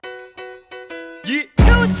Yeah.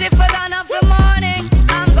 Lucifer, dawn of the morning,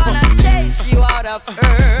 I'm gonna chase you out of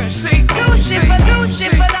earth. Lucifer,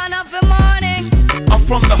 dawn of the morning. I'm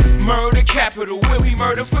from the murder capital, where we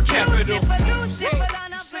murder for capital. Lucifer,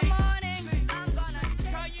 dawn of the morning, I'm gonna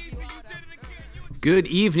chase you out of earth. Good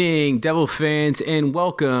evening, Devil fans, and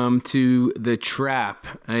welcome to The Trap,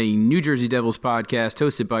 a New Jersey Devils podcast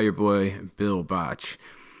hosted by your boy, Bill Botch.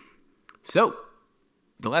 So,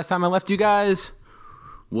 the last time I left you guys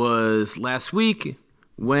was last week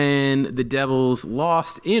when the Devils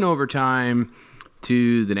lost in overtime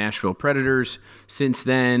to the Nashville Predators. Since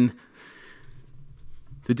then,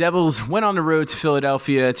 the Devils went on the road to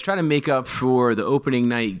Philadelphia to try to make up for the opening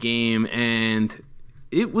night game, and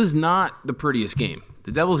it was not the prettiest game.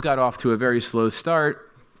 The Devils got off to a very slow start,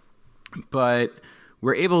 but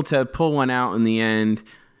were able to pull one out in the end.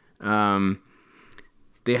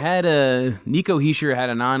 Nico had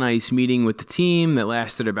an on-ice meeting with the team that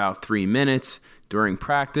lasted about 3 minutes during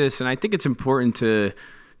practice, and I think it's important to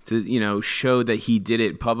show that he did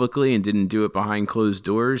it publicly and didn't do it behind closed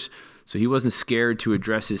doors. So he wasn't scared to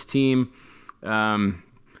address his team. And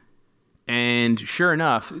sure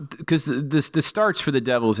enough, because the starts for the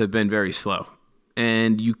Devils have been very slow,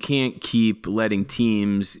 and you can't keep letting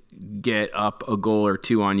teams get up a goal or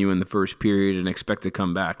two on you in the first period and expect to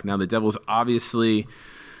come back. Now, the Devils obviously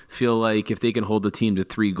feel like if they can hold the team to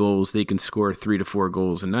 3 goals, they can score 3 to 4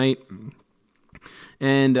 goals a night.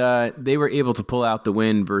 And they were able to pull out the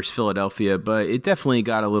win versus Philadelphia, but it definitely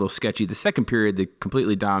got a little sketchy. The second period, they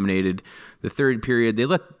completely dominated. The third period, they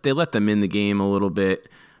let them in the game a little bit.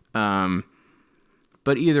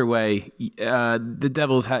 But either way, the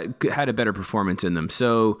Devils had a better performance in them.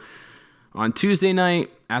 So on Tuesday night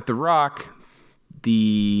at the Rock,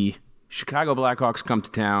 the Chicago Blackhawks come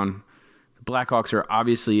to town. The Blackhawks are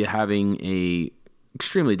obviously having a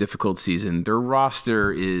extremely difficult season. Their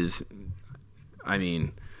roster is,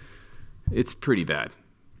 it's pretty bad.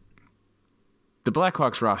 The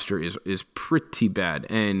Blackhawks roster is pretty bad,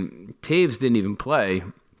 and Taves didn't even play.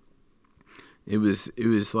 It was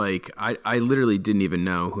like I literally didn't even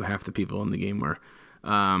know who half the people in the game were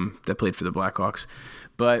that played for the Blackhawks.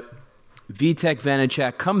 But Vitek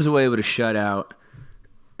Vanacek comes away with a shutout.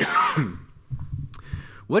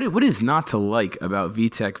 What is not to like about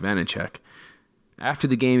Vitek Vanacek? After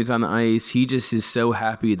the game, he's on the ice. He just is so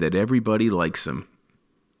happy that everybody likes him.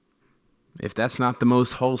 If that's not the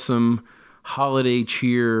most wholesome holiday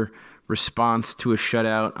cheer response to a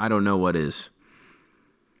shutout, I don't know what is.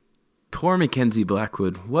 Poor Mackenzie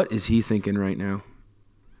Blackwood. What is he thinking right now?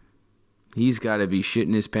 He's got to be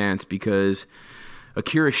shitting his pants because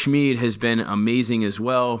Akira Schmid has been amazing as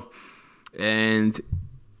well. And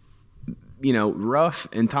Ruff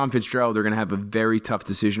and Tom Fitzgerald are going to have a very tough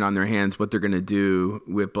decision on their hands what they're going to do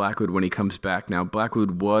with Blackwood when he comes back. Now,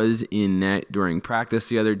 Blackwood was in net during practice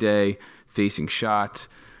the other day, facing shots,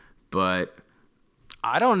 but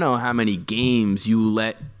I don't know how many games you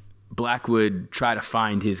let Blackwood try to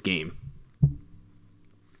find his game.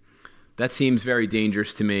 That seems very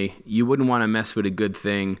dangerous to me. You wouldn't want to mess with a good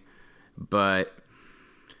thing, but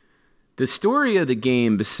the story of the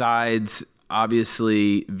game, besides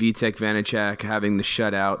obviously Vitek Vanacek having the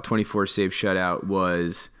shutout, 24-save shutout,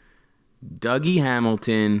 was Dougie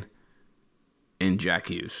Hamilton and Jack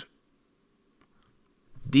Hughes.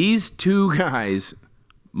 These two guys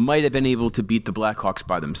might have been able to beat the Blackhawks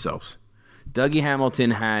by themselves. Dougie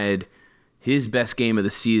Hamilton had his best game of the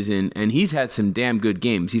season, and he's had some damn good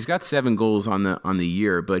games. He's got 7 goals on the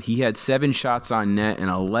year, but he had 7 shots on net and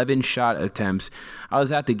 11 shot attempts. I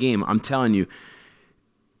was at the game. I'm telling you,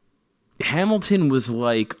 Hamilton was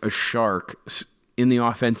like a shark in the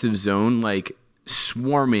offensive zone, like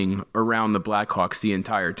swarming around the Blackhawks the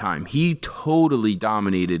entire time. He totally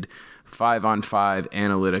dominated 5-on-5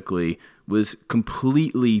 analytically, was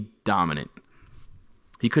completely dominant.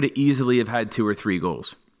 He could have easily have had 2 or 3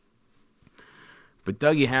 goals. But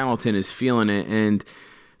Dougie Hamilton is feeling it, and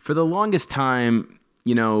for the longest time,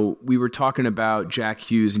 we were talking about Jack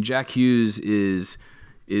Hughes, and Jack Hughes is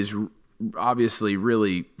obviously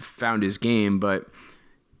really found his game, but at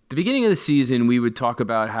the beginning of the season, we would talk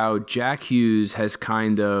about how Jack Hughes has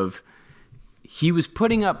he was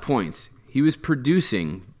putting up points, he was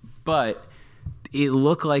producing, but it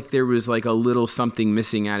looked like there was like a little something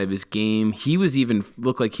missing out of his game. He was even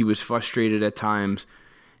looked like he was frustrated at times,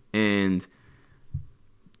 and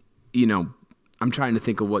I'm trying to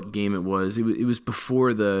think of what game it was. It was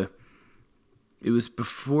before the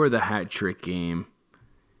hat trick game.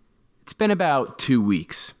 It's been about 2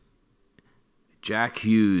 weeks. Jack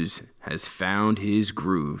Hughes has found his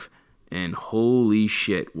groove, and holy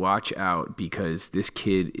shit, watch out because this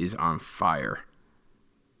kid is on fire.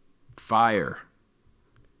 Fire.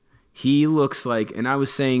 He looks like, and I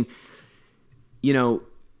was saying,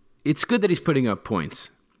 it's good that he's putting up points,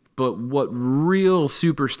 but what real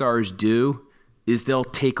superstars do is they'll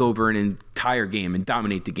take over an entire game and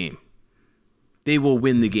dominate the game. They will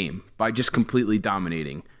win the game by just completely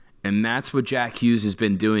dominating. And that's what Jack Hughes has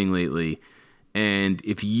been doing lately. And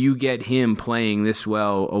if you get him playing this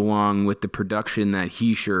well along with the production that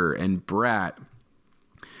Heischer and Bratt,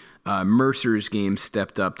 Mercer's game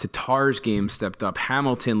stepped up, Tatar's game stepped up,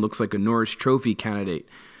 Hamilton looks like a Norris Trophy candidate,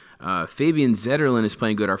 Fabian Zetterlund is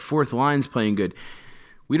playing good, our fourth line's playing good.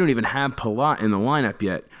 We don't even have Palat in the lineup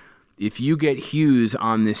yet. If you get Hughes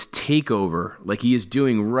on this takeover like he is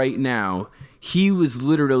doing right now, he was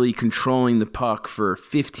literally controlling the puck for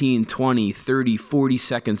 15, 20, 30, 40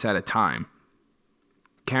 seconds at a time.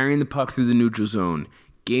 Carrying the puck through the neutral zone,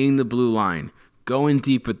 gaining the blue line, going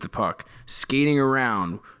deep with the puck, skating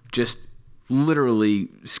around, just literally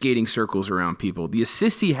skating circles around people. The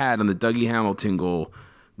assist he had on the Dougie Hamilton goal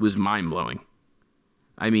was mind-blowing.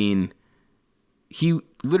 I mean, he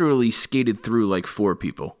literally skated through like 4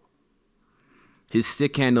 people. His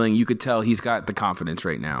stick handling, you could tell he's got the confidence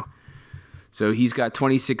right now. So he's got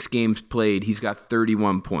 26 games played. He's got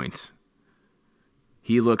 31 points.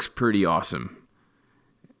 He looks pretty awesome.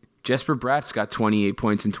 Jesper Bratt's got 28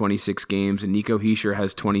 points in 26 games, and Nico Heischer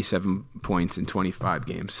has 27 points in 25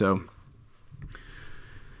 games. So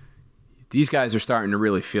these guys are starting to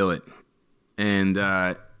really feel it. And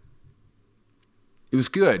it was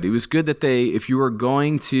good. It was good that if you were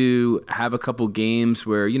going to have a couple games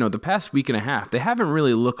where, the past week and a half, they haven't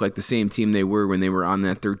really looked like the same team they were when they were on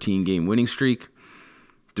that 13-game winning streak.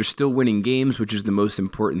 They're still winning games, which is the most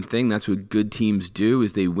important thing. That's what good teams do,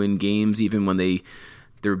 is they win games even when they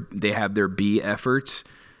have their B efforts.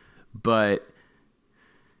 But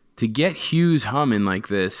to get Hughes humming like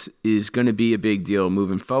this is going to be a big deal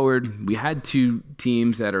moving forward. We had 2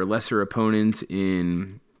 teams that are lesser opponents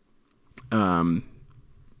in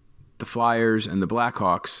the Flyers and the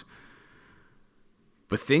Blackhawks.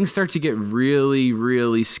 But things start to get really,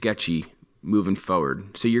 really sketchy moving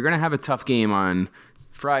forward. So you're going to have a tough game on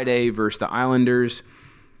Friday versus the Islanders.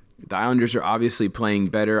 The Islanders are obviously playing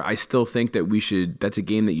better. I still think that that's a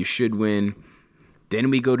game that you should win. Then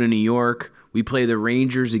we go to New York. We play the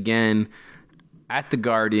Rangers again at the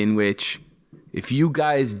Garden, which if you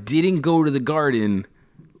guys didn't go to the Garden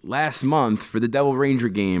last month for the Devil Ranger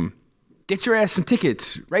game, get your ass some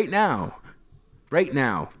tickets right now. Right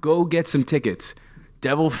now. Go get some tickets.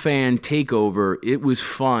 Devil Fan Takeover. It was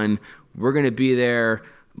fun. We're going to be there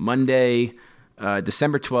Monday,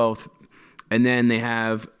 December 12th. And then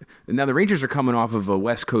now the Rangers are coming off of a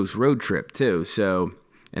West Coast road trip too. So,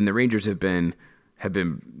 and the Rangers have been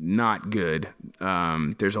not good.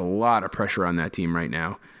 There's a lot of pressure on that team right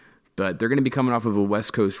now. But they're going to be coming off of a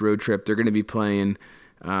West Coast road trip. They're going to be playing...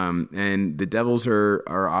 and the Devils are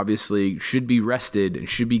obviously should be rested and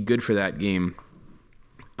should be good for that game.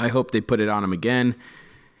 I hope they put it on them again.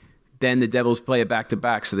 Then the Devils play a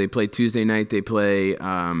back-to-back. So they play Tuesday night. They play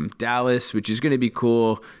Dallas, which is going to be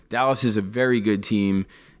cool. Dallas is a very good team,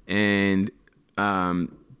 and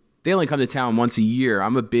they only come to town once a year.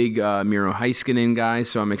 I'm a big Miro Heiskanen guy,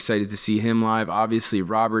 so I'm excited to see him live. Obviously,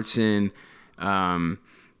 Robertson and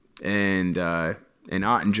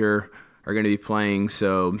Ottinger are going to be playing.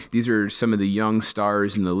 So these are some of the young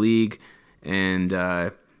stars in the league, and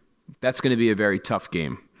that's going to be a very tough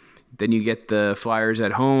game. Then you get the Flyers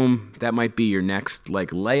at home. That might be your next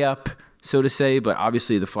layup, so to say, but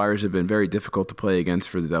obviously the Flyers have been very difficult to play against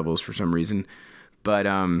for the Devils for some reason. But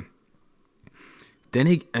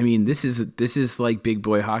this is like big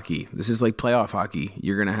boy hockey. This is like playoff hockey.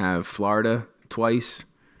 You're going to have Florida twice.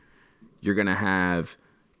 You're going to have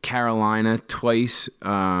Carolina twice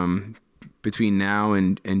between now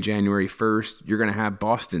and January 1st. You're going to have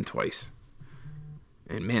Boston twice.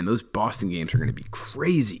 And, man, those Boston games are going to be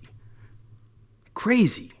crazy.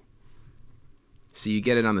 Crazy. So you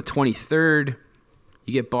get it on the 23rd.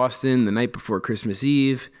 You get Boston the night before Christmas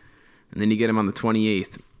Eve. And then you get them on the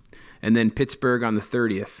 28th. And then Pittsburgh on the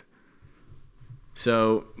 30th.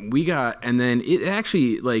 So and then it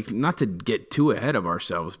actually, not to get too ahead of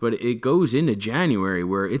ourselves, but it goes into January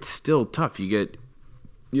where it's still tough. You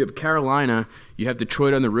have Carolina, you have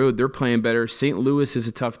Detroit on the road, they're playing better. St. Louis is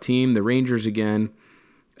a tough team, the Rangers again,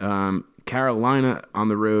 Carolina on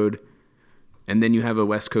the road, and then you have a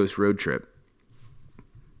West Coast road trip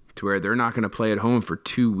to where they're not going to play at home for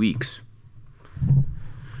 2 weeks.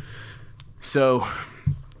 So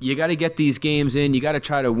you got to get these games in. You got to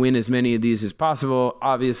try to win as many of these as possible.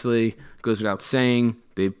 Obviously, it goes without saying,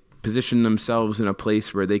 they position themselves in a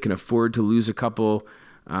place where they can afford to lose a couple.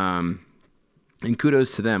 And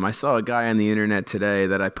kudos to them. I saw a guy on the internet today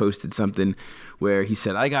that I posted something where he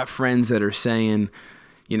said, I got friends that are saying,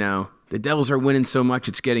 the Devils are winning so much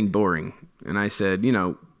it's getting boring. And I said,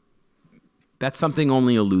 that's something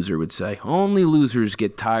only a loser would say. Only losers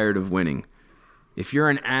get tired of winning. If you're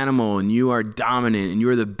an animal and you are dominant and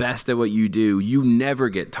you're the best at what you do, you never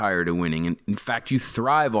get tired of winning. And in fact, you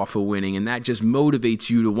thrive off of winning, and that just motivates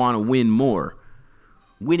you to want to win more.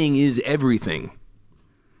 Winning is everything.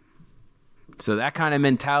 So that kind of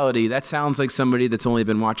mentality, that sounds like somebody that's only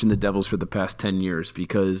been watching the Devils for the past 10 years,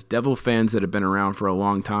 because Devil fans that have been around for a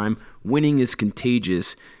long time, winning is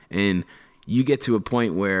contagious, and you get to a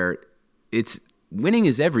point where winning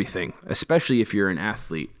is everything, especially if you're an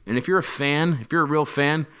athlete. And if you're a fan, if you're a real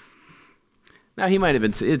fan, now he might have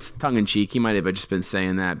been, it's tongue-in-cheek, he might have just been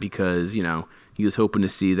saying that because, he was hoping to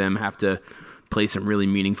see them have to play some really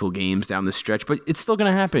meaningful games down the stretch, but it's still going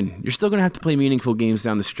to happen. You're still going to have to play meaningful games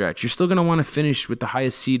down the stretch. You're still going to want to finish with the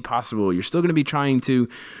highest seed possible. You're still going to be trying to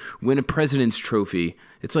win a President's Trophy.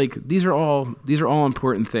 It's like these are all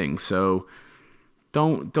important things. So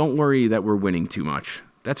don't worry that we're winning too much.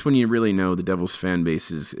 That's when you really know the Devils fan base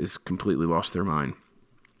is completely lost their mind.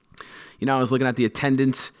 I was looking at the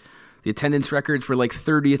attendance. The attendance records were like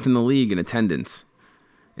 30th in the league in attendance.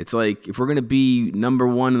 It's like, if we're going to be number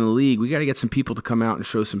one in the league, we got to get some people to come out and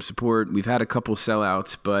show some support. We've had a couple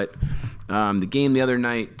sellouts, but the game the other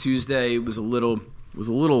night, Tuesday, was a little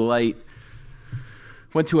light.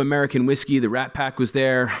 Went to American Whiskey. The Rat Pack was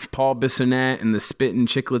there. Paul Bissonnette and the Spittin'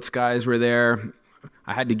 Chicklets guys were there.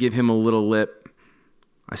 I had to give him a little lip.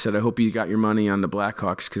 I said, I hope you got your money on the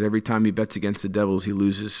Blackhawks, because every time he bets against the Devils, he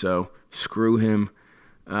loses. So screw him.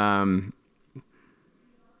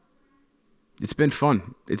 It's been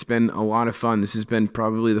fun. It's been a lot of fun. This has been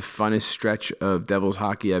probably the funnest stretch of Devils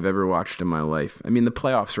hockey I've ever watched in my life. I mean, the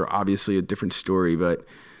playoffs are obviously a different story, but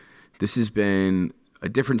this has been a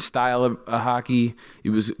different style of hockey.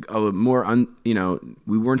 It was a more,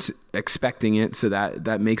 we weren't expecting it, so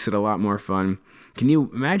that makes it a lot more fun. Can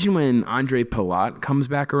you imagine when Andre Palat comes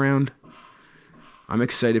back around? I'm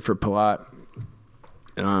excited for Palat.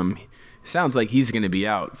 Sounds like he's going to be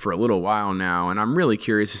out for a little while now, and I'm really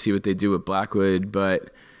curious to see what they do with Blackwood,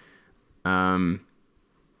 but I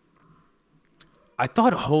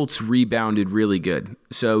thought Holtz rebounded really good.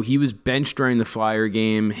 So he was benched during the Flyer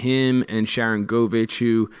game, him and Sharon Govich,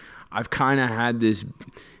 who I've kind of had this,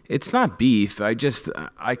 it's not beef, I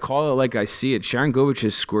call it like I see it. Sharon Govich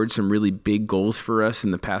has scored some really big goals for us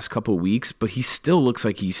in the past couple weeks, but he still looks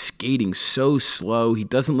like he's skating so slow. He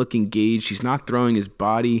doesn't look engaged. He's not throwing his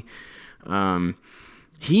body.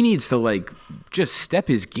 He needs to just step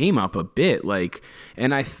his game up a bit.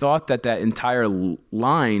 And I thought that entire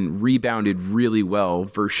line rebounded really well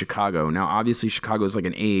versus Chicago. Now, obviously Chicago is like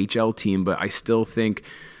an AHL team, but I still think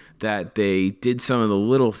that they did some of the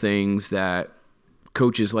little things that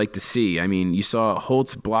coaches like to see. I mean, you saw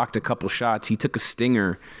Holtz blocked a couple shots. He took a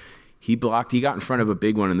stinger. He got in front of a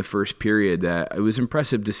big one in the first period that it was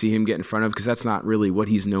impressive to see him get in front of, because that's not really what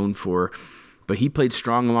he's known for. But he played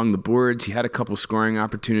strong along the boards. He had a couple scoring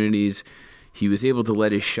opportunities. He was able to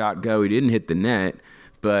let his shot go. He didn't hit the net,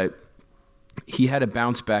 but he had a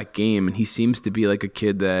bounce-back game, and he seems to be like a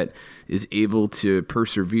kid that is able to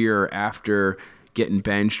persevere after getting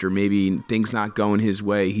benched or maybe things not going his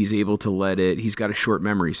way. He's able to let it. He's got a short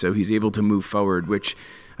memory, so he's able to move forward, which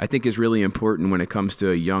I think is really important when it comes to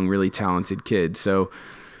a young, really talented kid. So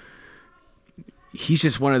he's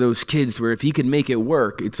just one of those kids where if he could make it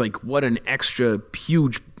work, it's like what an extra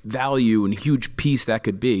huge value and huge piece that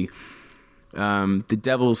could be. The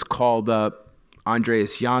Devils called up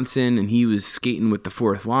Andreas Janssen, and he was skating with the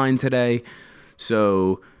fourth line today.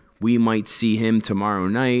 So we might see him tomorrow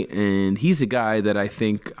night, and he's a guy that I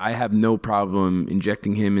think I have no problem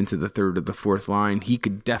injecting him into the third or the fourth line. He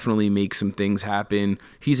could definitely make some things happen.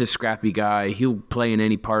 He's a scrappy guy. He'll play in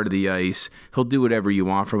any part of the ice. He'll do whatever you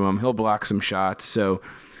want from him. He'll block some shots. So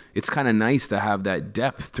it's kind of nice to have that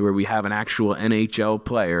depth to where we have an actual NHL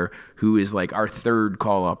player who is like our third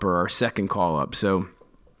call-up or our second call-up. So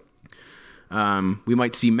we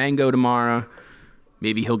might see Mango tomorrow.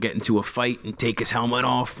 Maybe he'll get into a fight and take his helmet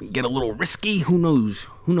off and get a little risky. Who knows?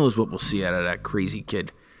 Who knows what we'll see out of that crazy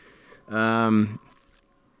kid?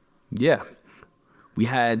 Yeah. We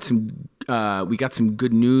got some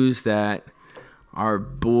good news that our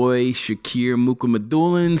boy Shakir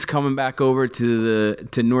Mukhamadulin's coming back over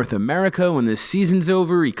to North America when this season's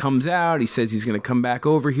over. He comes out. He says he's going to come back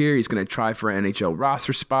over here. He's going to try for an NHL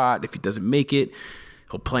roster spot. If he doesn't make it,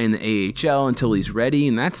 he'll play in the AHL until he's ready,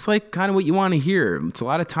 and that's like kind of what you want to hear. It's a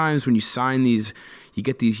lot of times when you sign these, you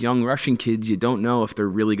get these young Russian kids, you don't know if they're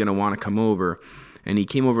really going to want to come over. And he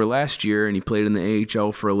came over last year and he played in the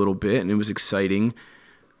AHL for a little bit, and it was exciting.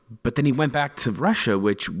 But then he went back to Russia,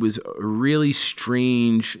 which was really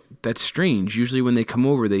strange. That's strange. Usually when they come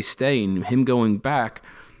over, they stay. And him going back,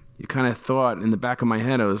 you kind of thought in the back of my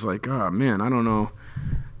head, I was like, oh, man, I don't know.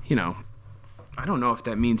 I don't know if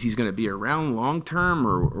that means he's going to be around long term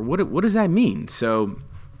or what does that mean? So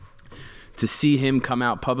to see him come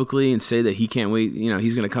out publicly and say that he can't wait,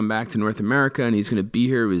 he's going to come back to North America and he's going to be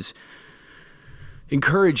here was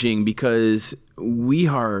encouraging, because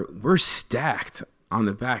we're stacked on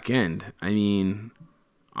the back end. I mean,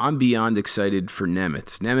 I'm beyond excited for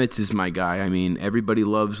Nemitz. Nemitz is my guy. I mean, everybody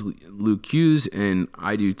loves Luke Hughes, and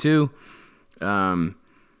I do too.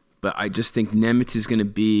 But I just think Nemitz is going to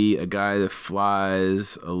be a guy that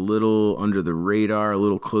flies a little under the radar, a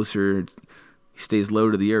little closer. He stays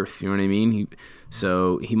low to the earth. You know what I mean?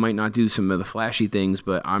 So he might not do some of the flashy things,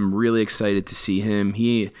 but I'm really excited to see him.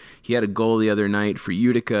 He had a goal the other night for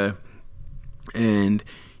Utica, and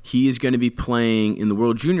he is going to be playing in the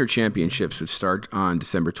World Junior Championships, which start on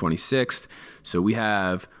December 26th. So we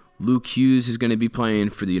have Luke Hughes is going to be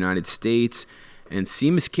playing for the United States, and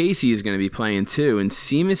Seamus Casey is going to be playing too. And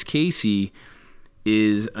Seamus Casey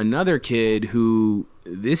is another kid who,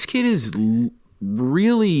 this kid is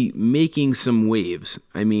really making some waves.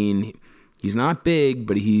 I mean, he's not big,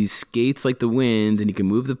 but he skates like the wind, and he can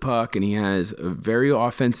move the puck, and he has a very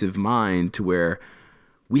offensive mind to where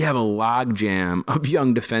we have a logjam of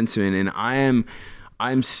young defensemen, and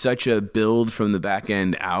I'm such a build from the back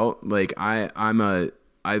end out. Like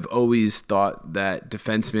I've always thought that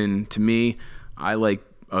defensemen, to me, I like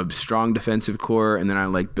a strong defensive core, and then I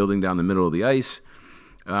like building down the middle of the ice.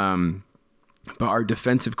 But our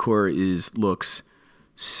defensive core looks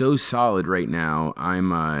so solid right now.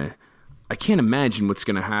 I can't imagine what's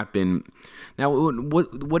going to happen. Now,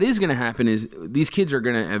 what is going to happen is these kids are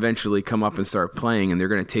going to eventually come up and start playing, and they're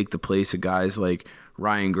going to take the place of guys like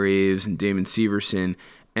Ryan Graves and Damon Severson,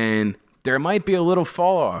 and there might be a little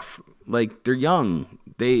fall off. Like, they're young.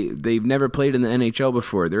 They've never played in the NHL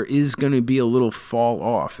before. There is going to be a little fall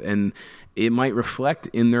off, and it might reflect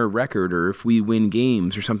in their record or if we win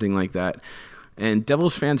games or something like that. And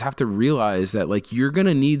Devils fans have to realize that, like, you're going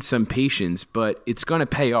to need some patience, but it's going to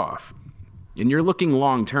pay off. And you're looking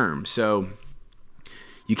long term, so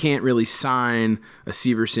you can't really sign a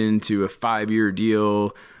Severson to a 5-year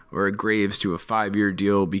deal or a Graves to a 5-year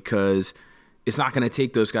deal, because it's not going to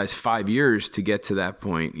take those guys 5 years to get to that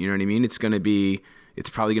point. You know what I mean? It's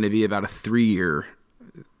probably going to be about a 3-year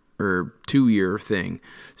or 2-year thing.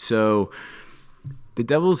 So the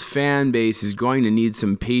Devils fan base is going to need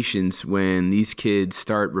some patience when these kids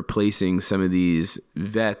start replacing some of these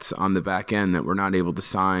vets on the back end that we're not able to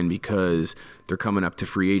sign because they're coming up to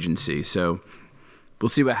free agency. So we'll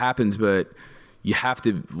see what happens, but you have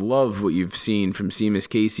to love what you've seen from Seamus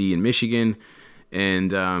Casey in Michigan,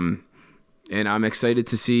 and I'm excited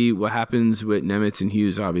to see what happens with Nemitz and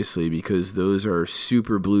Hughes, obviously, because those are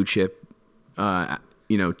super blue chip,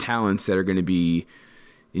 talents that are going to be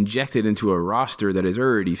injected into a roster that is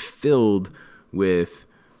already filled with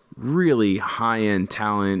really high-end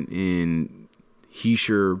talent in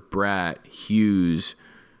Heischer, Bratt, Hughes,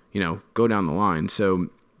 go down the line. So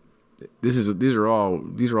these are all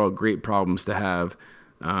great problems to have,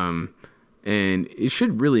 and it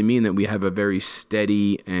should really mean that we have a very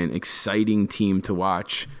steady and exciting team to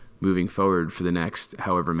watch moving forward for the next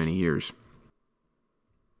however many years.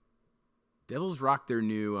 Devils rock their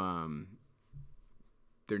new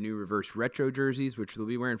reverse retro jerseys, which they'll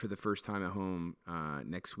be wearing for the first time at home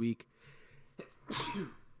next week.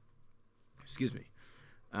 Excuse me.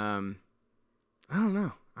 I don't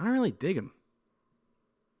know. I don't really dig them.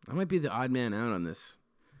 I might be the odd man out on this.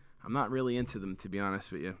 I'm not really into them, to be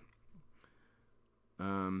honest with you.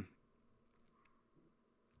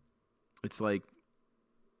 It's like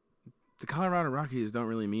the Colorado Rockies don't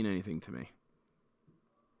really mean anything to me.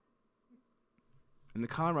 And the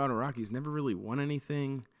Colorado Rockies never really won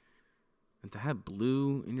anything. And to have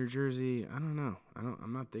blue in your jersey, I don't know.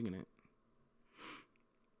 I'm not digging it.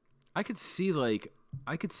 I could see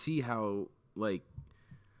how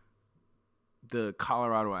the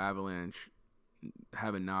Colorado Avalanche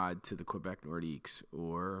have a nod to the Quebec Nordiques,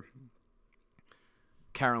 or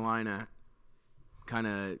Carolina kind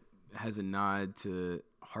of has a nod to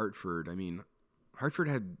Hartford. I mean, Hartford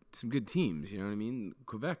had some good teams, you know what I mean?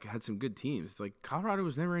 Quebec had some good teams. It's like Colorado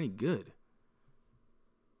was never any good.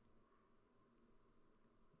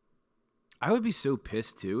 I would be so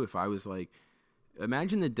pissed, too, if I was like,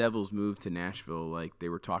 imagine the Devils moved to Nashville like they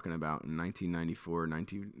were talking about in 1994,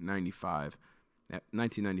 1995.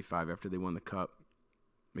 1995, after they won the Cup,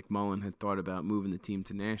 McMullen had thought about moving the team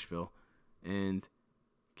to Nashville. And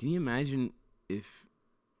can you imagine if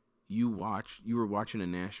you were watching a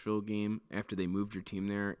Nashville game after they moved your team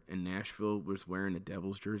there and Nashville was wearing a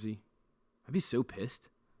Devils jersey? I'd be so pissed.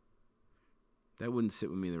 That wouldn't sit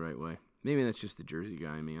with me the right way. Maybe that's just the Jersey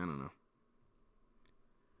guy in me. I don't know.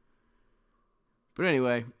 But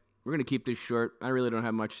anyway, we're going to keep this short. I really don't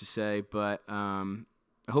have much to say, but I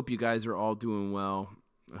hope you guys are all doing well.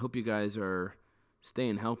 I hope you guys are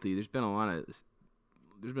staying healthy. The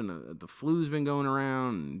flu's been going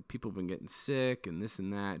around, and people have been getting sick and this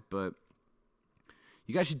and that, but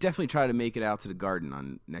you guys should definitely try to make it out to the Garden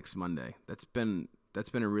on next Monday. That's been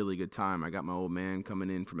a really good time. I got my old man coming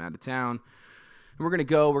in from out of town, and we're going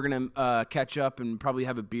to catch up and probably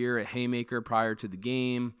have a beer at Haymaker prior to the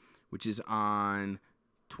game, which is on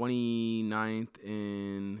 29th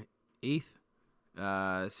and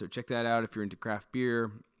 8th. So check that out if you're into craft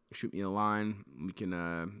beer. Shoot me a line. We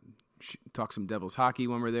can talk some Devils hockey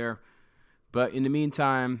when we're there. But in the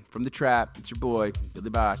meantime, from the trap, it's your boy, Billy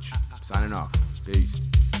Botch, signing off. Peace.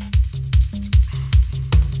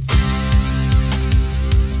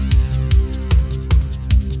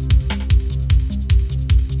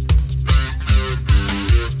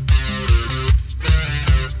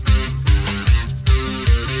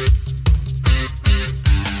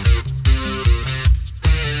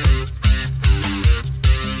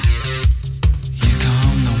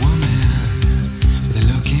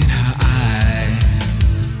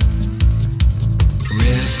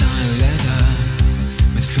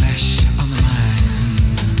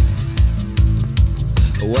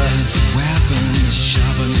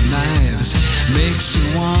 Makes you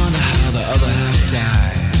wonder how the other half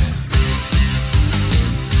died.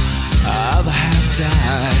 Other half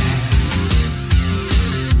died.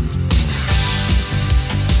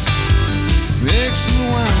 Makes you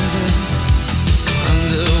wonder.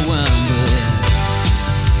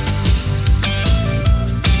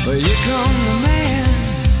 But here come the man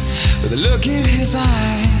with a look in his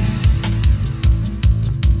eye.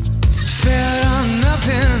 It's fed on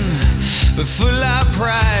nothing but full of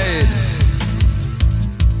pride.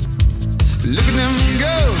 Look at him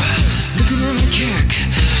go, look at him kick.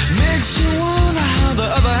 Makes you wonder how the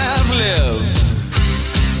other half live.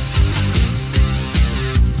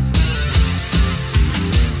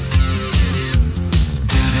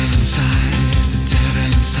 The devil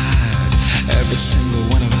inside. Every single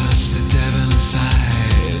one of us, the devil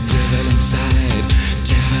inside. Devil inside,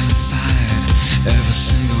 devil inside. Every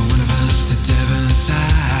single one of us, the devil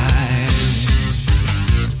inside.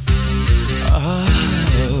 Oh.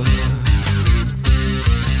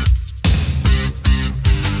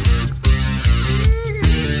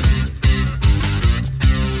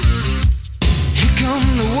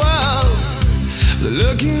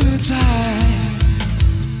 Look in its eye.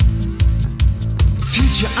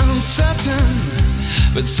 Future uncertain,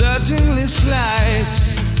 but certainly slight.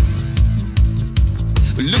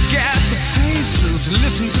 Look at the faces,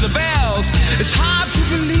 listen to the bells. It's hard to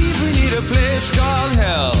believe we need a place called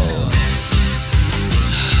hell.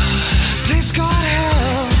 Place called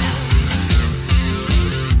hell.